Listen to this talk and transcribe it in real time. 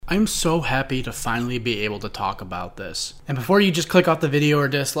I'm so happy to finally be able to talk about this. And before you just click off the video or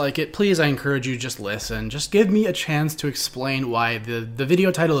dislike it, please, I encourage you just listen. Just give me a chance to explain why the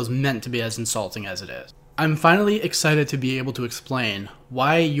video title is meant to be as insulting as it is. I'm finally excited to be able to explain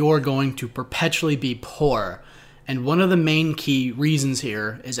why you're going to perpetually be poor. And one of the main key reasons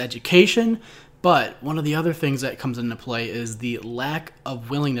here is education, but one of the other things that comes into play is the lack of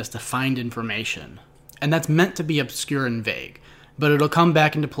willingness to find information. And that's meant to be obscure and vague, but it'll come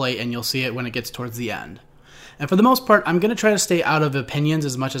back into play and you'll see it when it gets towards the end. And for the most part, I'm going to try to stay out of opinions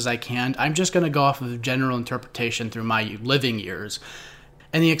as much as I can. I'm just going to go off of general interpretation through my living years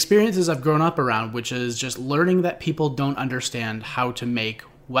and the experiences I've grown up around, which is just learning that people don't understand how to make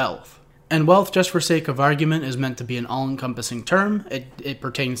wealth. And wealth, just for sake of argument, is meant to be an all-encompassing term. It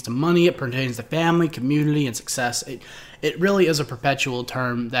pertains to money, it pertains to family, community, and success. It really is a perpetual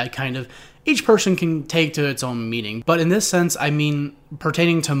term that kind of each person can take to its own meaning. But in this sense, I mean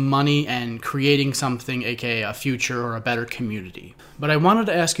pertaining to money and creating something, aka a future or a better community. But I wanted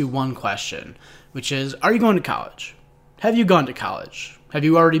to ask you one question, which is, are you going to college? Have you gone to college? Have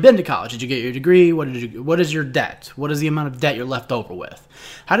you already been to college? Did you get your degree? What is your debt? What is the amount of debt you're left over with?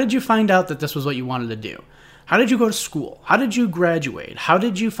 How did you find out that this was what you wanted to do? How did you go to school? How did you graduate? How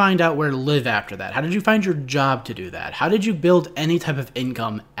did you find out where to live after that? How did you find your job to do that? How did you build any type of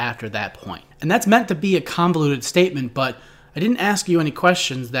income after that point? And that's meant to be a convoluted statement, but I didn't ask you any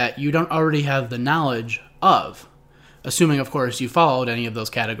questions that you don't already have the knowledge of, assuming, of course, you followed any of those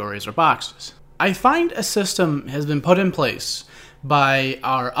categories or boxes. I find a system has been put in place by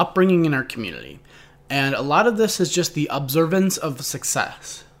our upbringing in our community. And a lot of this is just the observance of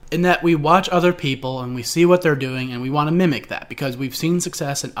success, in that we watch other people and we see what they're doing and we want to mimic that because we've seen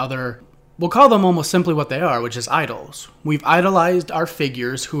success in other, we'll call them almost simply what they are, which is idols. We've idolized our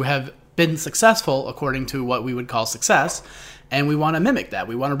figures who have been successful according to what we would call success, and we want to mimic that.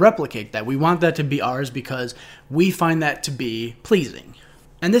 We want to replicate that. We want that to be ours because we find that to be pleasing.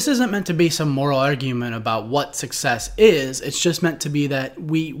 And this isn't meant to be some moral argument about what success is. It's just meant to be that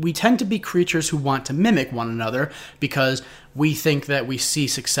we tend to be creatures who want to mimic one another because we think that we see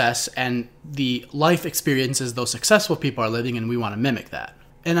success and the life experiences those successful people are living, and we want to mimic that.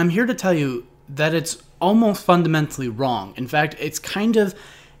 And I'm here to tell you that it's almost fundamentally wrong. In fact, it's kind of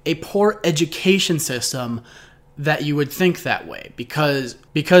a poor education system that you would think that way because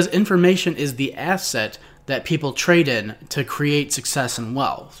information is the asset that people trade in to create success and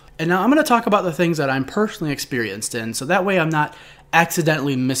wealth. And now I'm going to talk about the things that I'm personally experienced in, so that way I'm not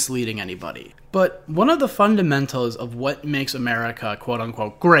accidentally misleading anybody. But one of the fundamentals of what makes America, quote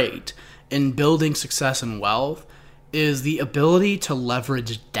unquote, great in building success and wealth is the ability to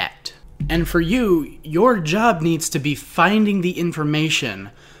leverage debt. And for you, your job needs to be finding the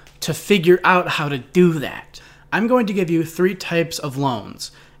information to figure out how to do that. I'm going to give you 3 types of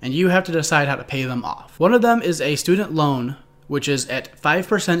loans, and you have to decide how to pay them off. One of them is a student loan, which is at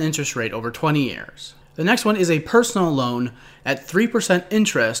 5% interest rate over 20 years. The next one is a personal loan at 3%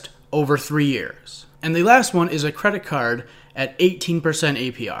 interest over 3 years. And the last one is a credit card at 18%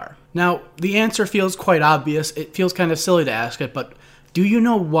 APR. Now, the answer feels quite obvious. It feels kind of silly to ask it, but do you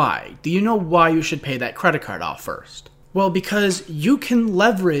know why? Do you know why you should pay that credit card off first? Well, because you can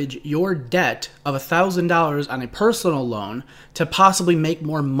leverage your debt of $1,000 on a personal loan to possibly make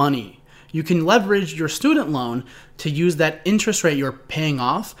more money. You can leverage your student loan to use that interest rate you're paying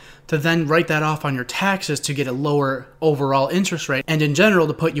off to then write that off on your taxes to get a lower overall interest rate and in general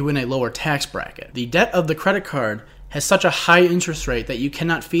to put you in a lower tax bracket. The debt of the credit card has such a high interest rate that you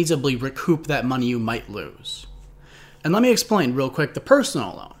cannot feasibly recoup that money you might lose. And let me explain real quick the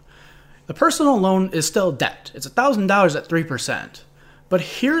personal loan. The personal loan is still debt. It's $1,000 at 3%. But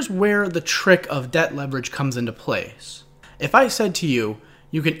here's where the trick of debt leverage comes into place. If I said to you,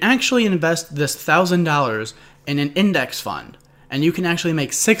 you can actually invest this $1,000 in an index fund, and you can actually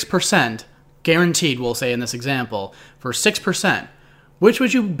make 6%, guaranteed, we'll say in this example, for 6%, which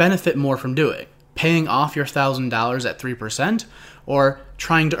would you benefit more from doing? Paying off your $1,000 at 3%, or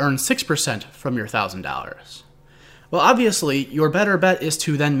trying to earn 6% from your $1,000? Well, obviously, your better bet is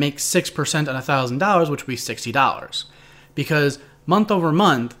to then make 6% on $1,000, which would be $60. Because month over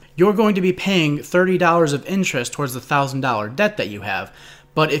month, you're going to be paying $30 of interest towards the $1,000 debt that you have.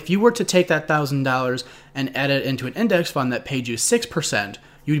 But if you were to take that $1,000 and add it into an index fund that paid you 6%,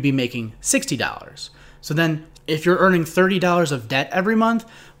 you'd be making $60. So then, if you're earning $30 of debt every month,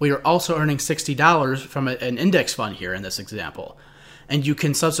 well, you're also earning $60 from an index fund here in this example. And you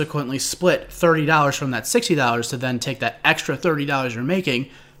can subsequently split $30 from that $60 to then take that extra $30 you're making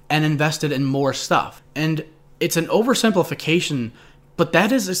and invest it in more stuff. And it's an oversimplification, but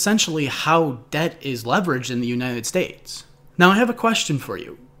that is essentially how debt is leveraged in the United States. Now I have a question for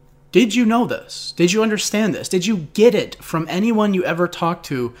you. Did you know this? Did you understand this? Did you get it from anyone you ever talked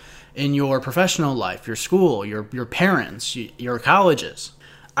to in your professional life, your school, your parents, your colleges?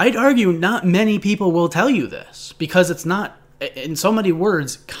 I'd argue not many people will tell you this because it's not, in so many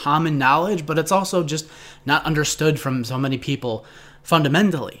words, common knowledge, but it's also just not understood from so many people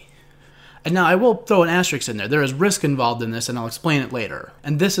fundamentally. And now I will throw an asterisk in there. There is risk involved in this, and I'll explain it later.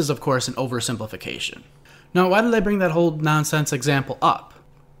 And this is, of course, an oversimplification. Now, why did I bring that whole nonsense example up?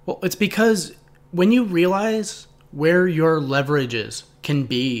 Well, it's because when you realize where your leverages can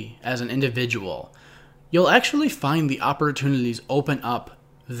be as an individual, you'll actually find the opportunities open up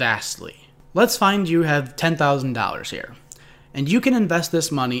vastly. Let's find you have $10,000 here, and you can invest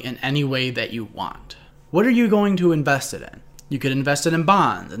this money in any way that you want. What are you going to invest it in? You could invest it in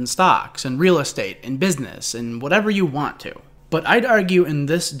bonds, in stocks, in real estate, in business, in whatever you want to. But I'd argue in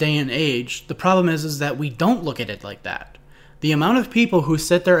this day and age, the problem is that we don't look at it like that. The amount of people who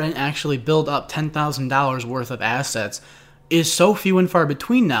sit there and actually build up $10,000 worth of assets is so few and far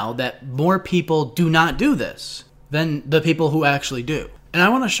between now that more people do not do this than the people who actually do. And I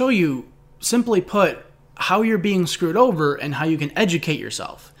want to show you, simply put, how you're being screwed over and how you can educate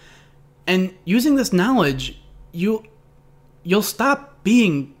yourself. And using this knowledge, you'll stop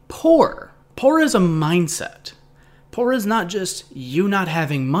being poor. Poor is a mindset. Poor is not just you not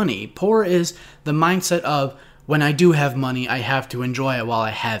having money. Poor is the mindset of, when I do have money, I have to enjoy it while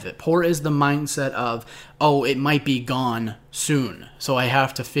I have it. Poor is the mindset of, oh, it might be gone soon, so I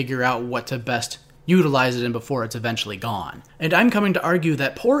have to figure out what to best utilize it in before it's eventually gone. And I'm coming to argue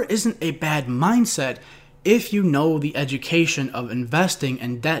that poor isn't a bad mindset if you know the education of investing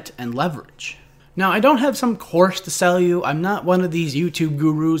in debt and leverage. Now, I don't have some course to sell you. I'm not one of these YouTube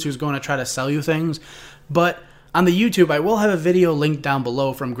gurus who's going to try to sell you things, but on the YouTube, I will have a video linked down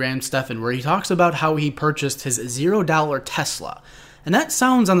below from Graham Stephan where he talks about how he purchased his $0 Tesla. And that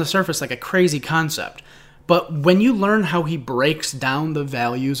sounds on the surface like a crazy concept, but when you learn how he breaks down the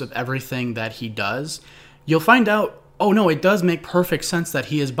values of everything that he does, you'll find out, oh no, it does make perfect sense that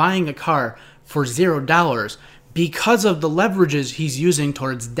he is buying a car for $0 because of the leverages he's using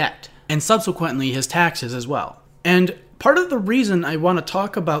towards debt, and subsequently his taxes as well. And part of the reason I want to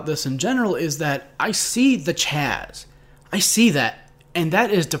talk about this in general is that I see the Chaz. I see that, and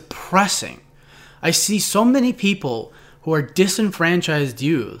that is depressing. I see so many people who are disenfranchised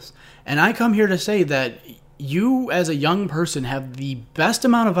youth, and I come here to say that you as a young person have the best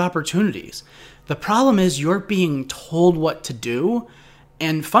amount of opportunities. The problem is you're being told what to do,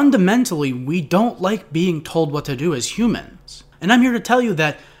 and fundamentally we don't like being told what to do as humans. And I'm here to tell you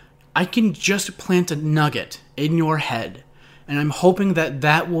that I can just plant a nugget in your head, and I'm hoping that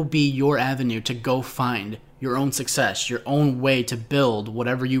that will be your avenue to go find your own success, your own way to build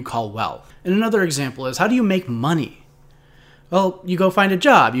whatever you call wealth. And another example is, how do you make money? Well, you go find a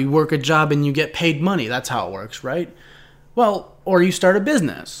job. You work a job and you get paid money. That's how it works, right? Well, or you start a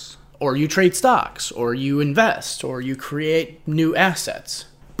business, or you trade stocks, or you invest, or you create new assets.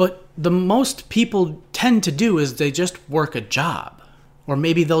 But the most people tend to do is they just work a job. Or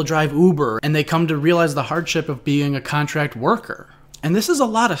maybe they'll drive Uber and they come to realize the hardship of being a contract worker. And this is a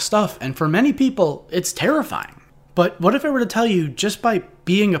lot of stuff, and for many people, it's terrifying. But what if I were to tell you, just by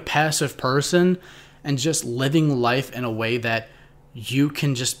being a passive person and just living life in a way that you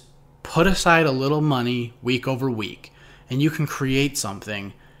can just put aside a little money week over week, and you can create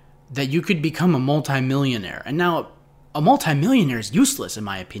something that you could become a multimillionaire. And now, a multimillionaire is useless in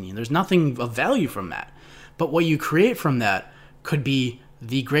my opinion. There's nothing of value from that. But what you create from that could be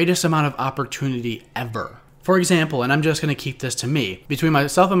the greatest amount of opportunity ever. For example, and I'm just going to keep this to me, between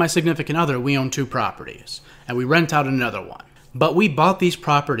myself and my significant other, we own 2 properties, and we rent out another one. But we bought these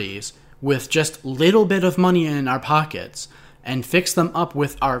properties with just little bit of money in our pockets and fixed them up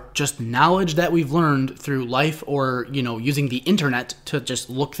with our just knowledge that we've learned through life or, using the internet to just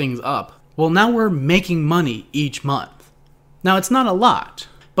look things up. Well, now we're making money each month. Now, it's not a lot,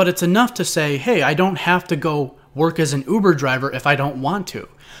 but it's enough to say, hey, I don't have to go work as an Uber driver if I don't want to,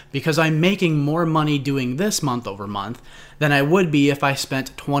 because I'm making more money doing this month over month than I would be if I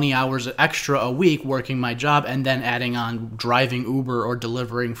spent 20 hours extra a week working my job and then adding on driving Uber or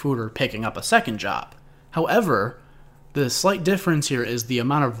delivering food or picking up a second job. However, the slight difference here is the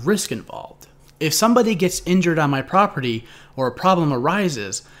amount of risk involved. If somebody gets injured on my property or a problem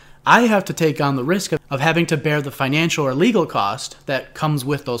arises, I have to take on the risk of having to bear the financial or legal cost that comes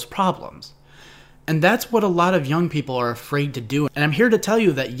with those problems. And that's what a lot of young people are afraid to do. And I'm here to tell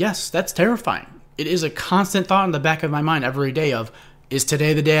you that, yes, that's terrifying. It is a constant thought in the back of my mind every day of, is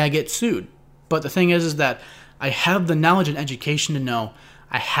today the day I get sued? But the thing is that I have the knowledge and education to know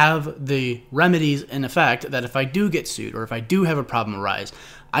I have the remedies in effect that if I do get sued or if I do have a problem arise,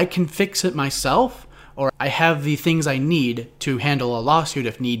 I can fix it myself, or I have the things I need to handle a lawsuit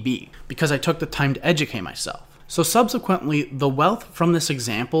if need be, because I took the time to educate myself. So subsequently, the wealth from this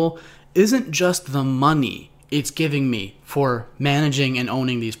example isn't just the money it's giving me for managing and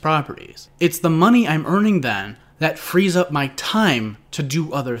owning these properties. It's the money I'm earning then that frees up my time to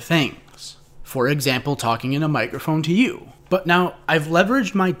do other things. For example, talking in a microphone to you. But now I've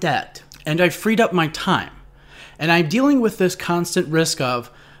leveraged my debt and I've freed up my time. And I'm dealing with this constant risk of,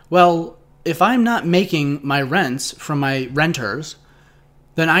 well, if I'm not making my rents from my renters,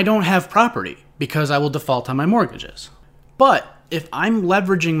 then I don't have property because I will default on my mortgages. But if I'm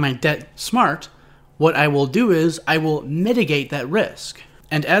leveraging my debt smart, what I will do is I will mitigate that risk.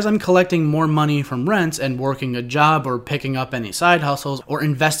 And as I'm collecting more money from rents and working a job or picking up any side hustles or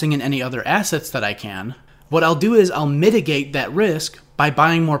investing in any other assets that I can, what I'll do is I'll mitigate that risk by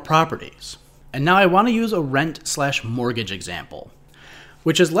buying more properties. And now I want to use a rent/mortgage example,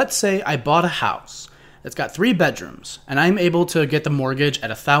 which is, let's say I bought a house that's got 3 bedrooms and I'm able to get the mortgage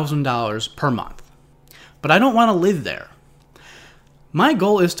at $1,000 per month. But I don't want to live there. My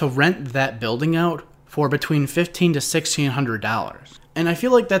goal is to rent that building out for between $1,500 to $1,600. And I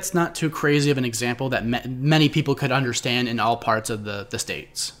feel like that's not too crazy of an example that many people could understand in all parts of the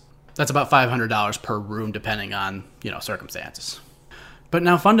States. That's about $500 per room depending on, circumstances. But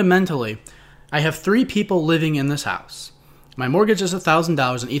now fundamentally, I have 3 people living in this house. My mortgage is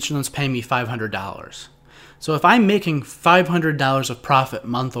 $1,000 and each of them's paying me $500. So if I'm making $500 of profit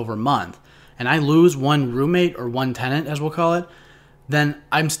month over month and I lose one roommate or one tenant, as we'll call it, then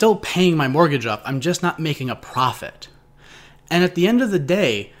I'm still paying my mortgage up. I'm just not making a profit. And at the end of the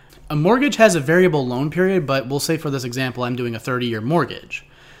day, a mortgage has a variable loan period, but we'll say for this example, I'm doing a 30-year mortgage.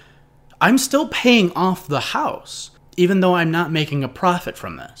 I'm still paying off the house, even though I'm not making a profit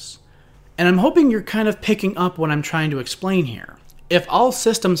from this. And I'm hoping you're kind of picking up what I'm trying to explain here. If all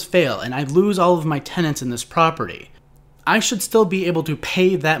systems fail and I lose all of my tenants in this property, I should still be able to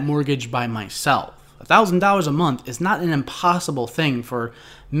pay that mortgage by myself. $1,000 a month is not an impossible thing for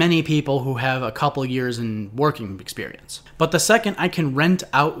many people who have a couple years in working experience. But the second I can rent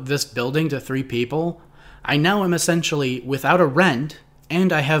out this building to 3 people, I now am essentially without a rent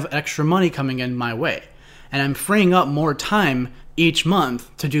and I have extra money coming in my way. And I'm freeing up more time each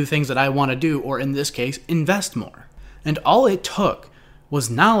month to do things that I want to do, or in this case, invest more. And all it took was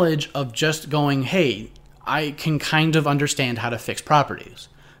knowledge of just going, hey, I can kind of understand how to fix properties.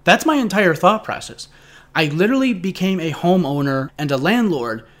 That's my entire thought process. I literally became a homeowner and a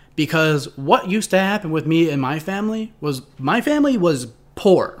landlord because what used to happen with me and my family was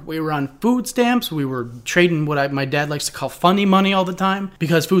poor. We were on food stamps. We were trading what my dad likes to call funny money all the time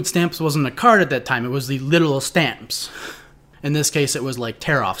because food stamps wasn't a card at that time. It was the literal stamps. In this case, it was like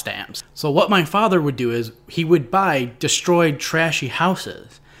tear-off stamps. So what my father would do is he would buy destroyed, trashy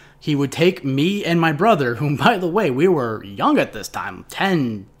houses. He would take me and my brother, whom, by the way, we were young at this time,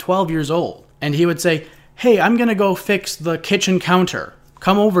 10, 12 years old. And he would say, hey, I'm going to go fix the kitchen counter.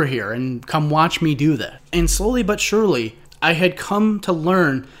 Come over here and come watch me do that. And slowly but surely, I had come to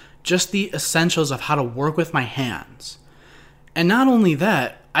learn just the essentials of how to work with my hands. And not only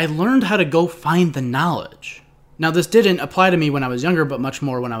that, I learned how to go find the knowledge. Now, this didn't apply to me when I was younger, but much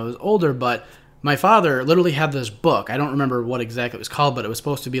more when I was older, but my father literally had this book. I don't remember what exactly it was called, but it was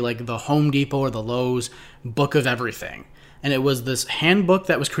supposed to be like the Home Depot or the Lowe's book of everything. And it was this handbook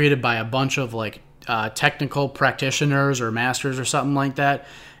that was created by a bunch of technical practitioners or masters or something like that.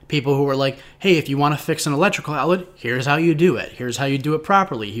 People who were like, hey, if you want to fix an electrical outlet, here's how you do it. Here's how you do it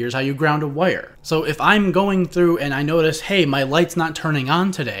properly. Here's how you ground a wire. So if I'm going through and I notice, hey, my light's not turning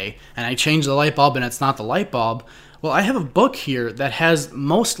on today, and I change the light bulb and it's not the light bulb, well, I have a book here that has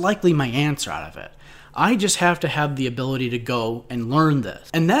most likely my answer out of it. I just have to have the ability to go and learn this.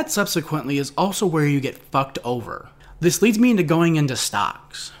 And that subsequently is also where you get fucked over. This leads me into going into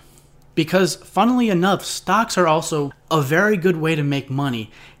stocks. Because funnily enough, stocks are also a very good way to make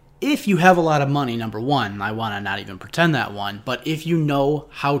money if you have a lot of money, number one. I want to not even pretend that one, but if you know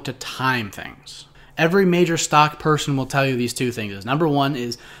how to time things. Every major stock person will tell you these 2 things. Number 1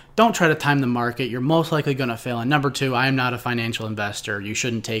 is don't try to time the market. You're most likely going to fail. And number 2, I am not a financial investor. You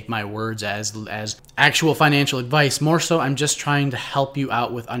shouldn't take my words as actual financial advice. More so, I'm just trying to help you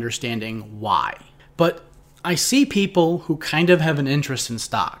out with understanding why. But I see people who kind of have an interest in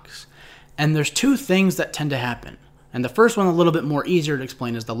stocks. And there's 2 things that tend to happen. And the first one, a little bit more easier to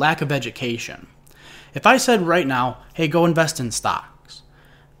explain, is the lack of education. If I said right now, hey, go invest in stocks,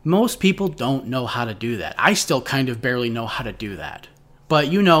 most people don't know how to do that. I still kind of barely know how to do that. But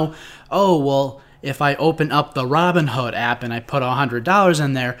if I open up the Robinhood app and I put $100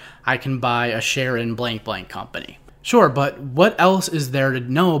 in there, I can buy a share in blank company. Sure, but what else is there to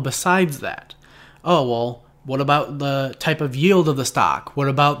know besides that? Oh, well, what about the type of yield of the stock? What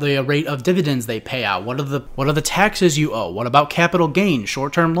about the rate of dividends they pay out? What are the taxes you owe? What about capital gain,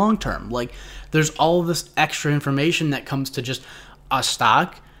 short-term, long-term? Like, there's all this extra information that comes to just a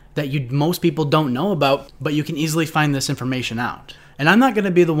stock that most people don't know about, but you can easily find this information out. And I'm not going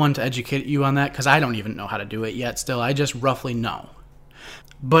to be the one to educate you on that because I don't even know how to do it yet still. I just roughly know.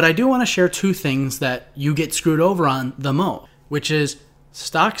 But I do want to share two things that you get screwed over on the most, which is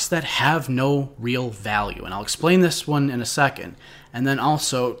stocks that have no real value. And I'll explain this one in a second. And then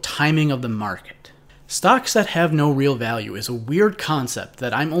also timing of the market. Stocks that have no real value is a weird concept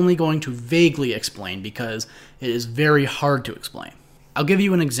that I'm only going to vaguely explain because it is very hard to explain. I'll give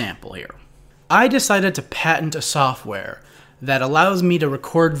you an example here. I decided to patent a software that allows me to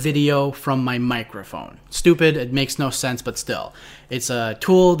record video from my microphone. Stupid, it makes no sense, but still. It's a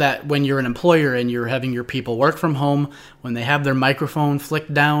tool that when you're an employer and you're having your people work from home, when they have their microphone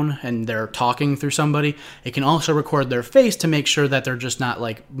flicked down and they're talking through somebody, it can also record their face to make sure that they're just not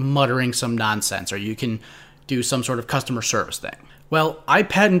like muttering some nonsense, or you can do some sort of customer service thing. Well, I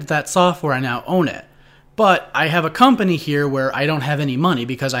patented that software, I now own it. But I have a company here where I don't have any money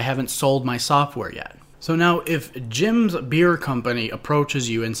because I haven't sold my software yet. So now if Jim's Beer Company approaches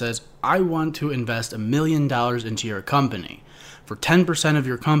you and says, I want to invest $1 million into your company for 10% of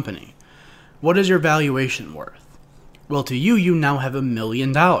your company, what is your valuation worth? Well, to you, you now have $1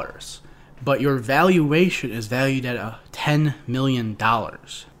 million, but your valuation is valued at $10 million.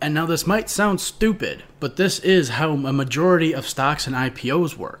 And now this might sound stupid, but this is how a majority of stocks and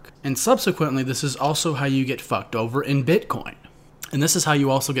IPOs work. And subsequently, this is also how you get fucked over in Bitcoin. And this is how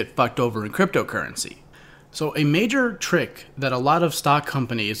you also get fucked over in cryptocurrency. So a major trick that a lot of stock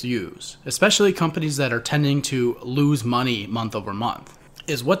companies use, especially companies that are tending to lose money month over month,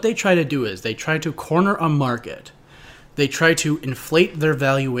 is what they try to do is they try to corner a market. They try to inflate their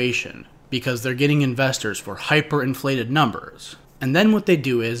valuation because they're getting investors for hyperinflated numbers. And then what they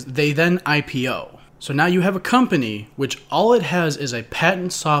do is they then IPO. So now you have a company which all it has is a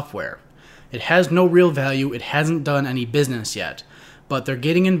patent software. It has no real value. It hasn't done any business yet. But they're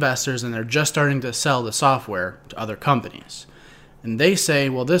getting investors and they're just starting to sell the software to other companies. And they say,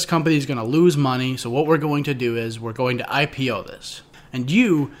 well, this company is going to lose money, so what we're going to do is we're going to IPO this. And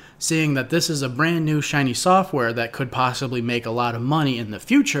you, seeing that this is a brand new shiny software that could possibly make a lot of money in the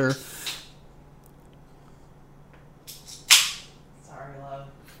future. Sorry, love.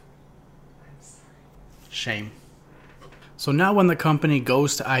 I'm sorry. Shame. So now when the company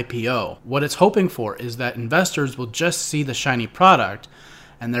goes to IPO, what it's hoping for is that investors will just see the shiny product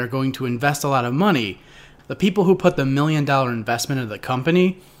and they're going to invest a lot of money. The people who put the $1 million investment into the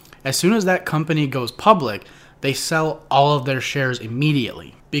company, as soon as that company goes public, they sell all of their shares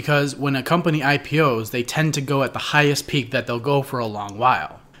immediately. Because when a company IPOs, they tend to go at the highest peak that they'll go for a long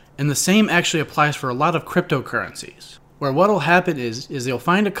while. And the same actually applies for a lot of cryptocurrencies, where what'll happen is you'll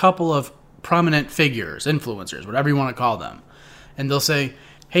find a couple of prominent figures, influencers, whatever you want to call them, and they'll say,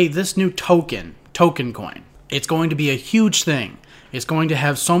 hey, this new token coin, it's going to be a huge thing. It's going to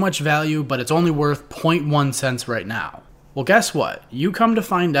have so much value, but it's only worth 0.1 cents right now. Well, guess what? You come to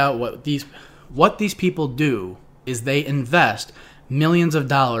find out what these people do is they invest millions of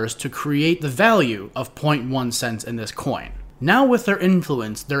dollars to create the value of 0.1 cents in this coin. Now with their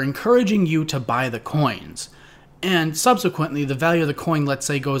influence, they're encouraging you to buy the coins. And subsequently, the value of the coin, let's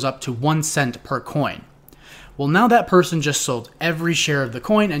say, goes up to 1 cent per coin. Well, now that person just sold every share of the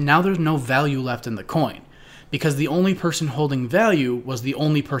coin, and now there's no value left in the coin. Because the only person holding value was the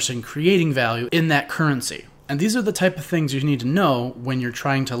only person creating value in that currency. And these are the type of things you need to know when you're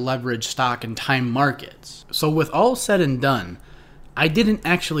trying to leverage stock and time markets. So with all said and done, I didn't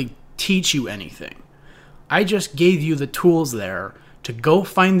actually teach you anything. I just gave you the tools there to go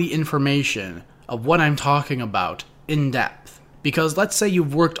find the information of what I'm talking about in depth. Because let's say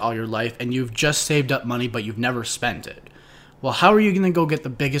you've worked all your life and you've just saved up money but you've never spent it. Well, how are you going to go get the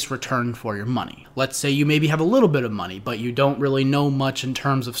biggest return for your money? Let's say you maybe have a little bit of money but you don't really know much in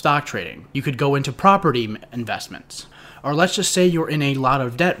terms of stock trading. You could go into property investments. Or let's just say you're in a lot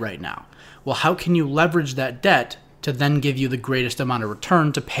of debt right now. Well, how can you leverage that debt to then give you the greatest amount of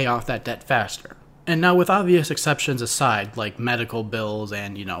return to pay off that debt faster? And now with obvious exceptions aside, like medical bills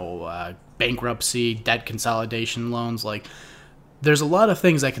and, bankruptcy, debt consolidation loans, there's a lot of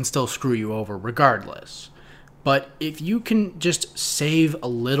things that can still screw you over regardless. But if you can just save a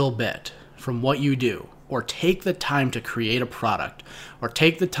little bit from what you do, or take the time to create a product, or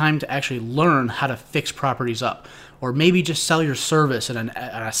take the time to actually learn how to fix properties up, or maybe just sell your service in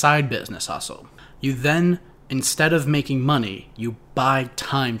a side business hustle, you then, instead of making money, you buy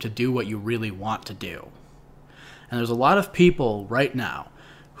time to do what you really want to do. And there's a lot of people right now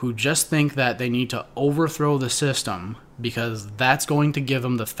who just think that they need to overthrow the system because that's going to give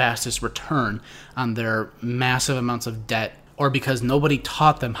them the fastest return on their massive amounts of debt, or because nobody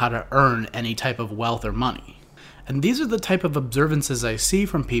taught them how to earn any type of wealth or money. And these are the type of observances I see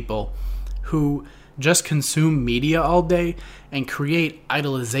from people who just consume media all day and create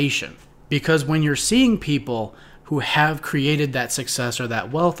idolization. Because when you're seeing people who have created that success or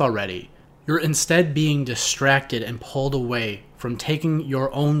that wealth already, you're instead being distracted and pulled away from taking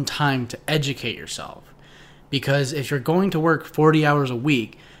your own time to educate yourself. Because if you're going to work 40 hours a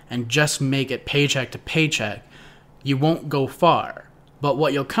week and just make it paycheck to paycheck, you won't go far. But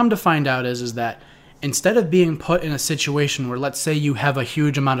what you'll come to find out is that instead of being put in a situation where, let's say you have a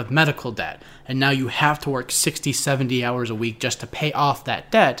huge amount of medical debt and now you have to work 60, 70 hours a week just to pay off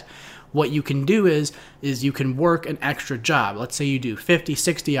that debt, what you can do is you can work an extra job. Let's say you do 50,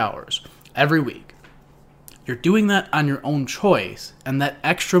 60 hours every week. You're doing that on your own choice, and that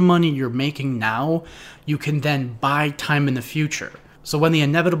extra money you're making now, you can then buy time in the future. So when the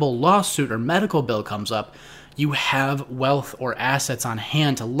inevitable lawsuit or medical bill comes up, you have wealth or assets on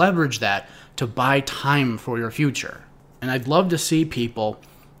hand to leverage that to buy time for your future. And I'd love to see people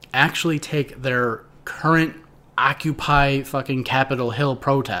actually take their current Occupy fucking Capitol Hill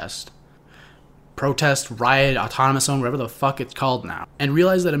protest, riot, autonomous zone, whatever the fuck it's called now, and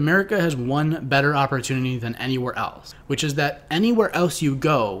realize that America has one better opportunity than anywhere else, which is that anywhere else you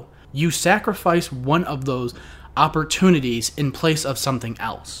go, you sacrifice one of those opportunities in place of something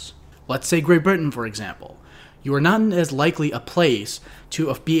else. Let's say Great Britain, for example. You are not as likely a place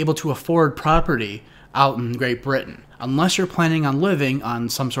to be able to afford property out in Great Britain, unless you're planning on living on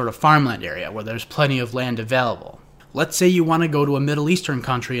some sort of farmland area where there's plenty of land available. Let's say you want to go to a Middle Eastern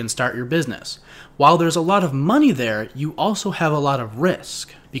country and start your business. While there's a lot of money there, you also have a lot of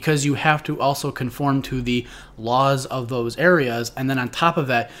risk because you have to also conform to the laws of those areas. And then on top of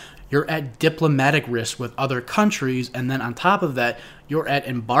that, you're at diplomatic risk with other countries. And then on top of that, you're at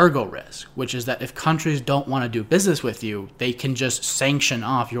embargo risk, which is that if countries don't want to do business with you, they can just sanction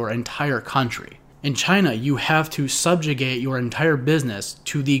off your entire country. In China, you have to subjugate your entire business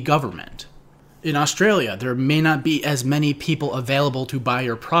to the government. In Australia, there may not be as many people available to buy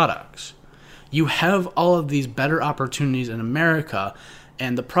your products. You have all of these better opportunities in America,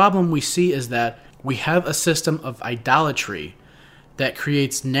 and the problem we see is that we have a system of idolatry that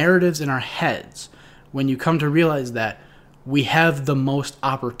creates narratives in our heads when you come to realize that we have the most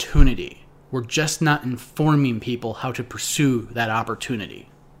opportunity. We're just not informing people how to pursue that opportunity.